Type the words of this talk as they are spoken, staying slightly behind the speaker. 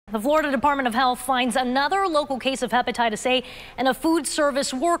The Florida Department of Health finds another local case of hepatitis A in a food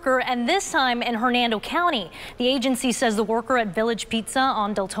service worker, and this time in Hernando County. The agency says the worker at Village Pizza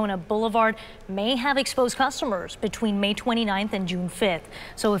on Deltona Boulevard may have exposed customers between May 29th and June 5th.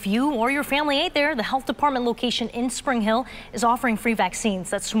 So if you or your family ate there, the health department location in Spring Hill is offering free vaccines.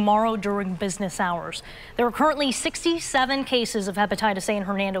 That's tomorrow during business hours. There are currently 67 cases of hepatitis A in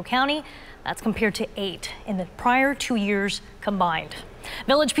Hernando County. That's compared to 8 in the prior 2 years combined.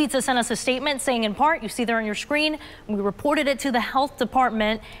 Village Pizza sent us a statement saying, in part, you see there on your screen, we reported it to the health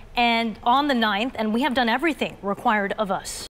department and on the 9th, and we have done everything required of us.